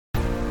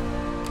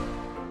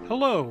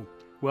Hello,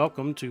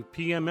 welcome to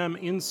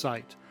PMM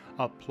Insight,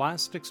 a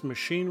plastics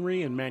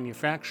machinery and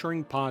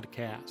manufacturing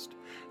podcast.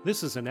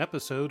 This is an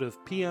episode of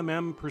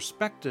PMM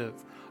Perspective,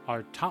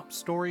 our top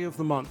story of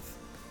the month.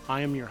 I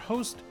am your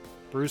host,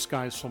 Bruce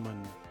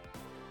Geiselman.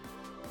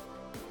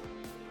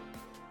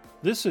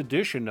 This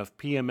edition of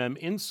PMM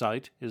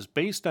Insight is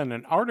based on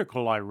an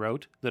article I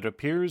wrote that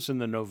appears in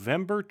the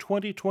November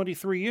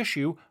 2023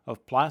 issue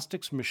of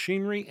Plastics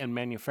Machinery and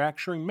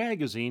Manufacturing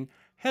magazine,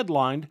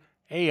 headlined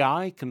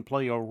AI Can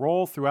Play a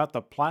Role Throughout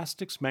the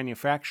Plastics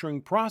Manufacturing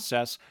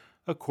Process,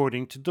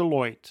 according to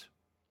Deloitte.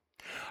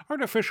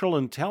 Artificial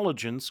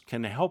intelligence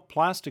can help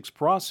plastics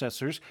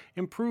processors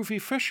improve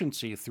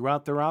efficiency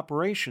throughout their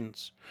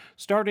operations,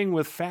 starting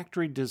with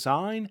factory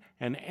design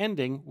and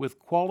ending with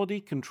quality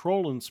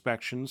control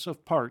inspections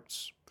of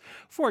parts.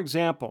 For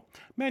example,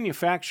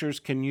 manufacturers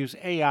can use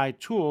AI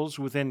tools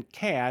within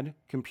CAD,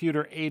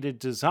 computer-aided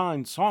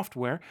design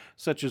software,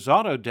 such as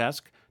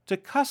Autodesk, to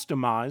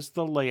customize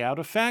the layout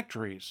of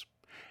factories.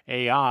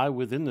 AI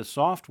within the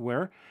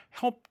software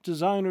help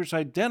designers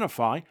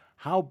identify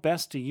how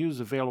best to use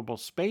available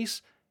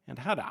space and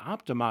how to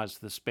optimize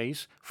the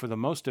space for the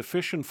most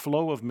efficient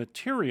flow of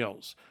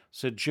materials,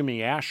 said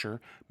Jimmy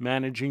Asher,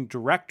 Managing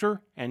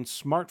Director and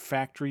Smart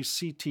Factory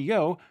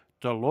CTO,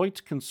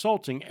 Deloitte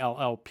Consulting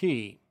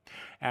LLP.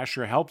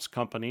 Asher helps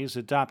companies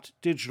adopt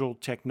digital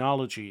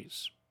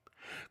technologies.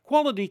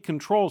 Quality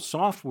control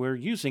software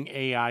using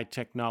AI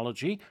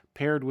technology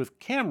paired with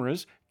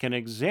cameras can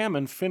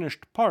examine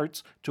finished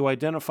parts to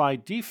identify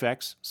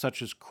defects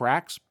such as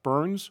cracks,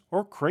 burns,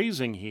 or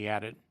crazing, he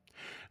added.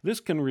 This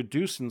can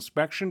reduce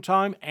inspection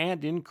time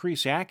and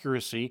increase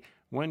accuracy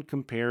when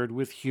compared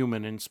with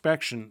human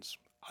inspections.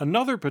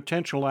 Another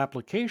potential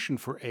application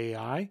for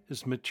AI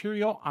is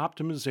material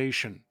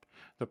optimization.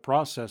 The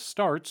process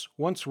starts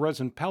once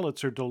resin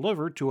pellets are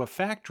delivered to a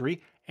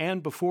factory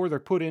and before they're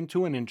put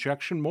into an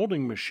injection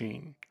molding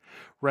machine.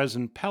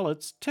 Resin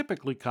pellets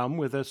typically come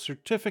with a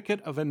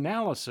certificate of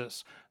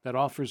analysis that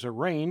offers a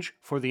range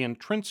for the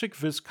intrinsic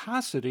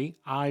viscosity,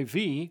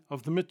 IV,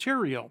 of the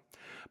material.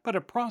 But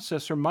a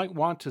processor might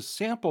want to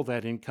sample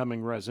that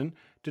incoming resin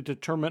to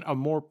determine a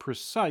more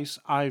precise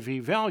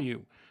IV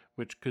value,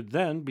 which could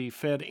then be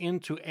fed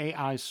into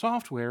AI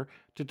software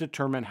to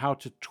determine how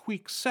to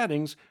tweak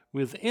settings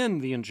within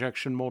the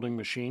injection molding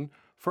machine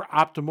for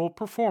optimal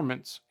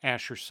performance,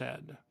 Asher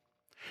said.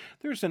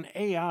 There's an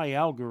AI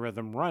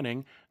algorithm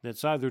running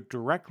that's either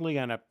directly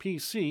on a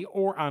PC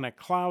or on a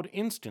cloud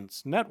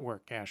instance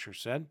network, Asher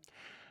said.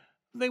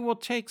 They will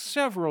take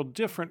several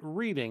different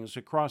readings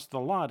across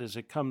the lot as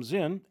it comes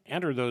in,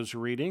 enter those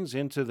readings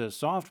into the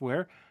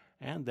software,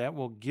 and that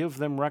will give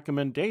them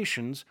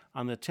recommendations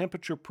on the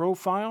temperature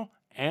profile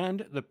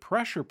and the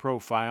pressure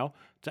profile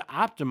to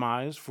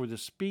optimize for the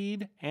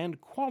speed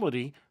and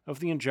quality of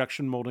the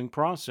injection molding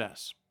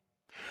process.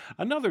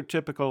 Another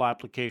typical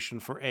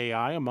application for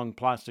AI among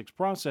plastics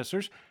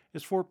processors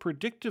is for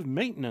predictive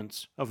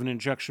maintenance of an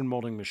injection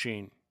molding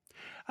machine.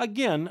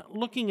 Again,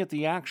 looking at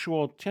the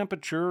actual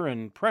temperature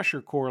and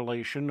pressure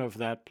correlation of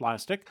that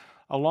plastic,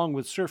 along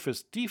with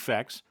surface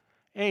defects,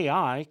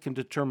 AI can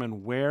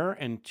determine wear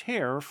and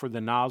tear for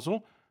the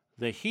nozzle,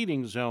 the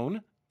heating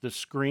zone, the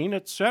screen,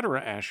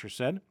 etc., Asher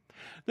said.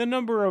 The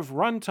number of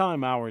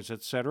runtime hours,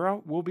 etc.,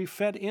 will be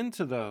fed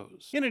into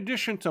those. In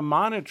addition to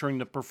monitoring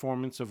the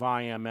performance of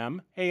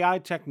IMM, AI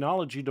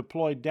technology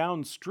deployed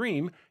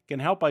downstream can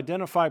help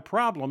identify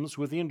problems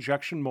with the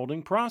injection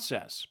molding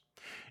process.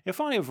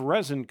 If I have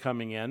resin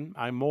coming in,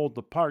 I mold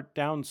the part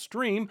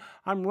downstream,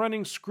 I'm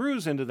running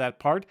screws into that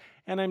part,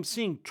 and I'm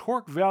seeing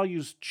torque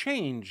values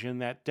change in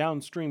that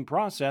downstream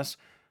process.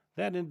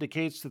 That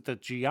indicates that the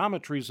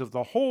geometries of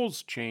the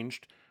holes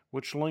changed,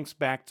 which links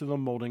back to the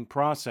molding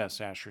process,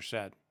 Asher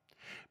said.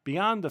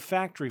 Beyond the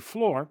factory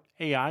floor,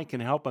 AI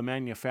can help a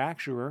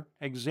manufacturer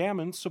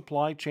examine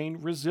supply chain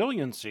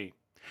resiliency.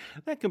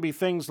 That can be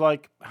things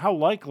like, how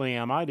likely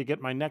am I to get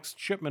my next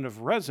shipment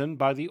of resin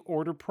by the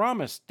order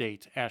promised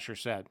date, Asher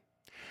said.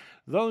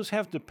 Those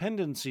have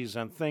dependencies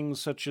on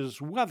things such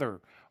as weather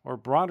or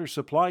broader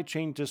supply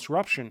chain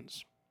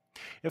disruptions.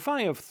 If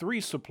I have 3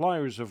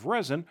 suppliers of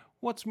resin,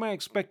 what's my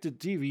expected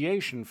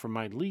deviation from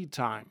my lead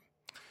time?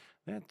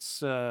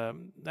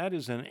 That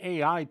is an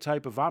AI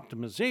type of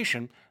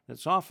optimization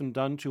that's often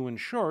done to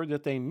ensure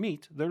that they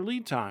meet their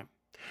lead time.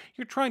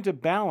 You're trying to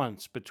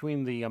balance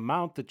between the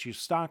amount that you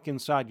stock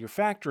inside your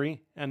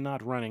factory and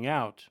not running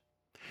out.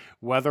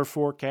 Weather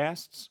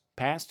forecasts,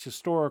 past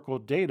historical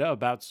data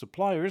about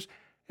suppliers,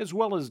 as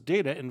well as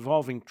data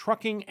involving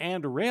trucking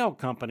and rail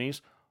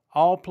companies,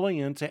 all play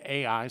into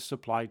AI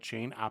supply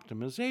chain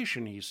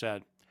optimization, he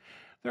said.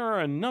 There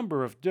are a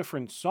number of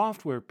different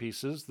software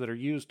pieces that are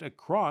used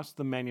across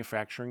the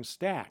manufacturing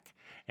stack,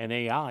 and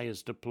AI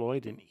is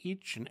deployed in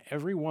each and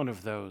every one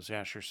of those,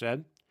 Asher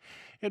said.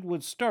 It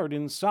would start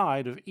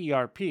inside of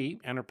ERP,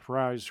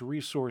 Enterprise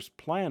Resource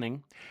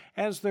Planning,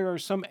 as there are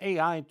some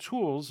AI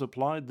tools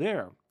applied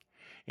there.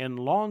 In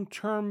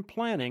long-term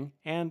planning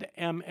and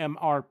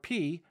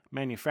MMRP,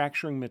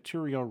 Manufacturing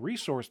Material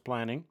Resource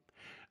Planning,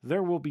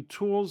 there will be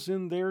tools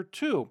in there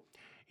too.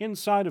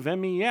 Inside of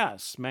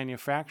MES,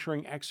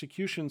 Manufacturing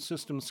Execution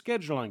System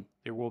Scheduling,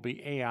 there will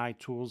be AI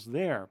tools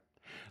there.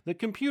 The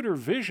computer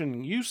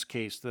vision use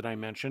case that I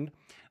mentioned,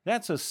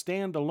 that's a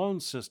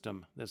standalone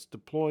system that's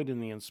deployed in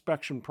the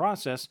inspection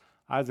process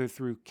either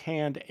through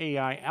canned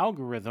AI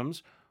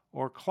algorithms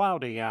or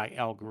cloud AI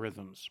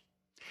algorithms.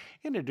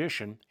 In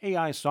addition,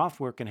 AI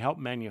software can help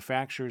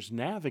manufacturers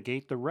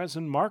navigate the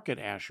resin market,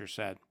 Asher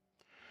said.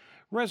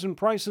 Resin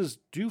prices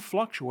do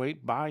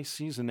fluctuate by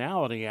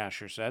seasonality,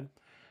 Asher said.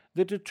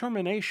 The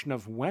determination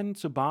of when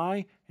to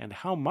buy and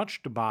how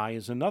much to buy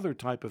is another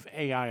type of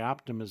AI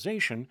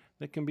optimization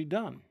that can be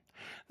done.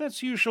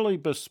 That's usually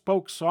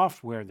bespoke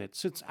software that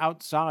sits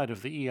outside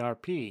of the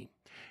ERP.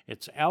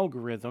 It's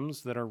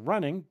algorithms that are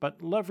running but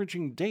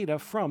leveraging data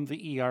from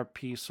the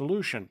ERP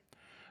solution.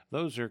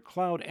 Those are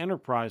cloud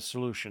enterprise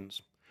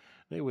solutions.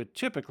 They would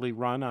typically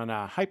run on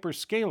a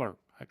hyperscaler,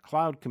 a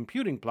cloud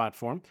computing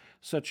platform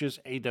such as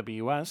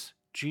AWS,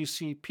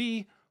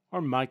 GCP,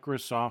 or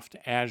Microsoft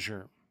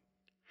Azure.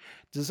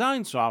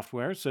 Design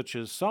software such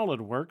as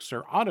SolidWorks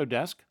or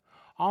Autodesk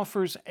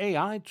offers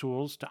AI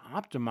tools to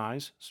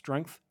optimize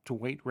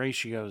strength-to-weight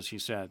ratios, he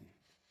said.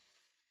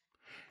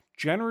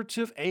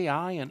 Generative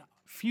AI and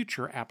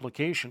future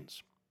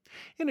applications.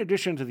 In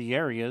addition to the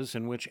areas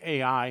in which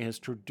AI has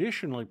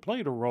traditionally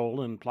played a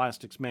role in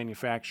plastics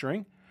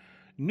manufacturing,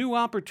 new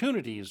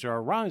opportunities are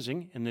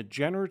arising in the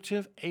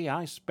generative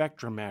AI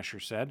spectrum, Asher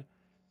said.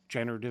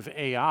 Generative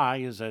AI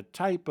is a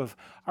type of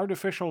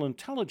artificial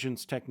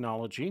intelligence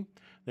technology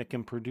that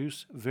can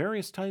produce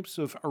various types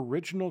of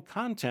original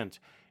content,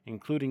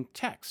 including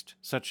text,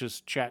 such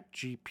as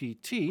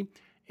ChatGPT,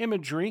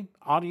 imagery,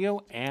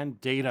 audio,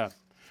 and data.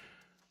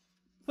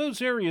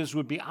 Those areas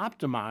would be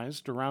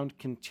optimized around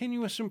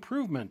continuous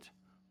improvement,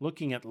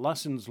 looking at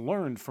lessons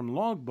learned from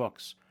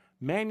logbooks,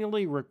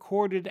 manually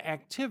recorded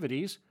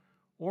activities,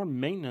 or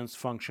maintenance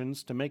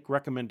functions to make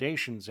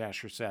recommendations,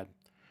 Asher said.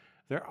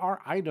 There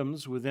are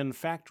items within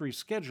factory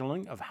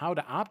scheduling of how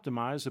to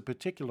optimize a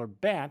particular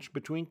batch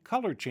between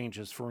color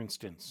changes, for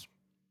instance.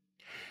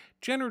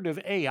 Generative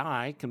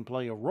AI can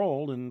play a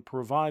role in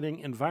providing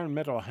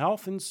environmental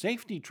health and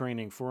safety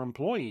training for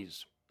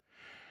employees.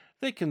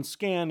 They can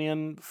scan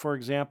in, for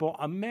example,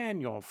 a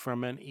manual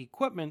from an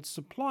equipment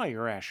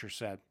supplier, Asher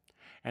said.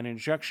 An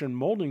injection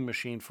molding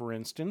machine, for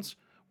instance,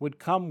 would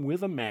come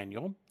with a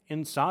manual.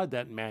 Inside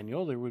that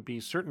manual, there would be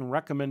certain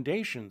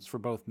recommendations for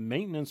both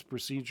maintenance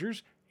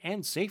procedures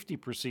and safety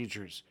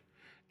procedures.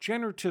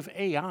 Generative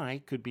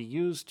AI could be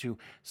used to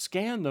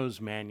scan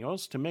those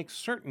manuals to make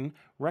certain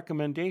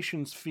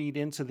recommendations feed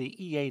into the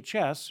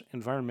EHS,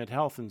 Environment,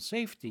 Health, and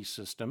Safety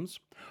Systems,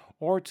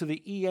 or to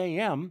the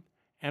EAM,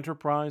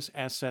 Enterprise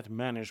Asset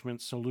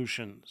Management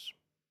Solutions.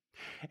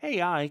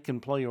 AI can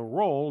play a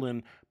role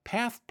in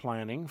path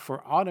planning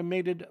for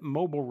automated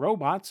mobile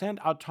robots and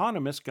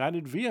autonomous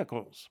guided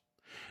vehicles.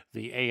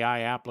 The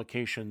AI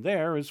application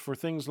there is for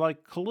things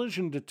like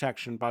collision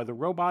detection by the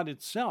robot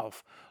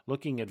itself,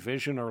 looking at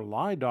vision or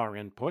LiDAR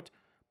input,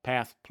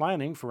 path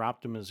planning for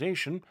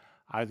optimization,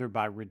 either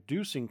by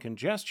reducing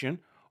congestion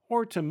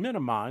or to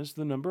minimize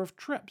the number of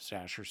trips,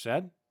 Asher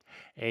said.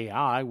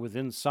 AI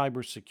within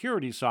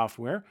cybersecurity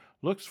software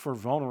looks for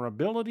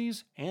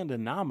vulnerabilities and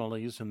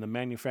anomalies in the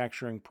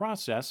manufacturing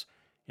process,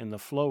 in the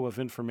flow of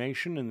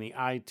information in the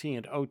IT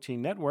and OT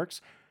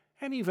networks,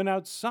 and even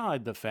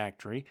outside the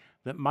factory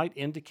that might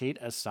indicate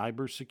a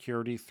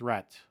cybersecurity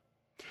threat.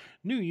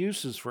 New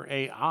uses for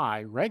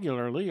AI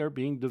regularly are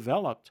being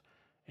developed.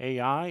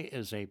 AI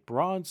is a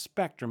broad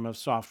spectrum of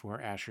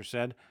software, Asher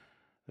said.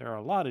 There are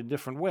a lot of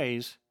different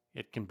ways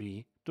it can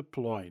be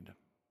deployed.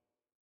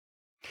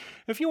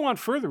 If you want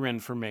further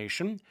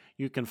information,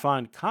 you can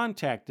find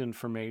contact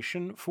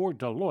information for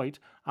Deloitte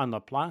on the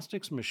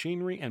Plastics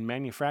Machinery and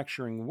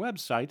Manufacturing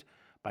website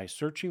by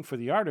searching for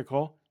the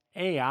article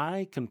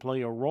AI Can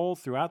Play a Role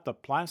Throughout the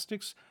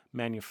Plastics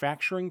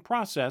Manufacturing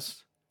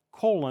Process,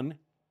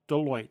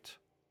 Deloitte.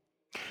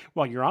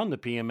 While you're on the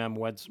PMM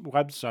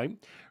website,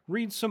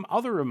 read some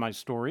other of my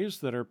stories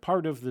that are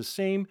part of the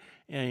same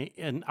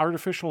an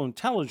artificial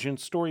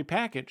intelligence story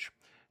package.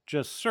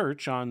 Just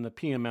search on the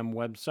PMM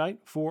website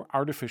for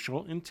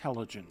artificial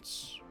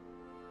intelligence.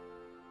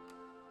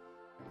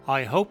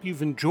 I hope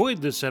you've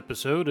enjoyed this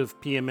episode of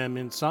PMM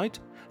Insight.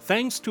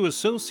 Thanks to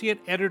Associate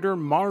Editor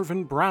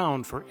Marvin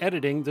Brown for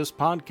editing this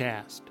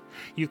podcast.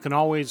 You can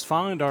always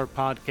find our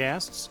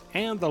podcasts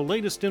and the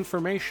latest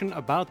information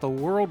about the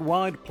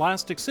worldwide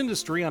plastics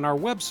industry on our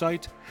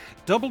website,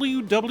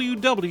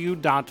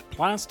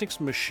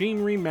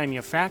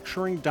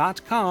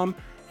 www.plasticsmachinerymanufacturing.com,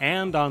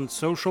 and on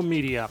social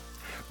media.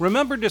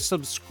 Remember to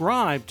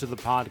subscribe to the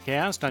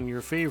podcast on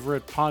your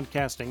favorite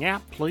podcasting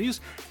app, please,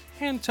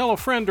 and tell a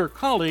friend or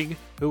colleague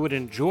who would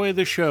enjoy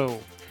the show.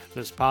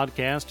 This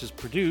podcast is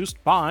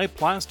produced by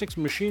Plastics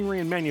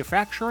Machinery and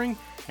Manufacturing,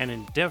 an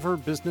Endeavor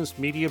Business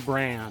Media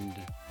brand.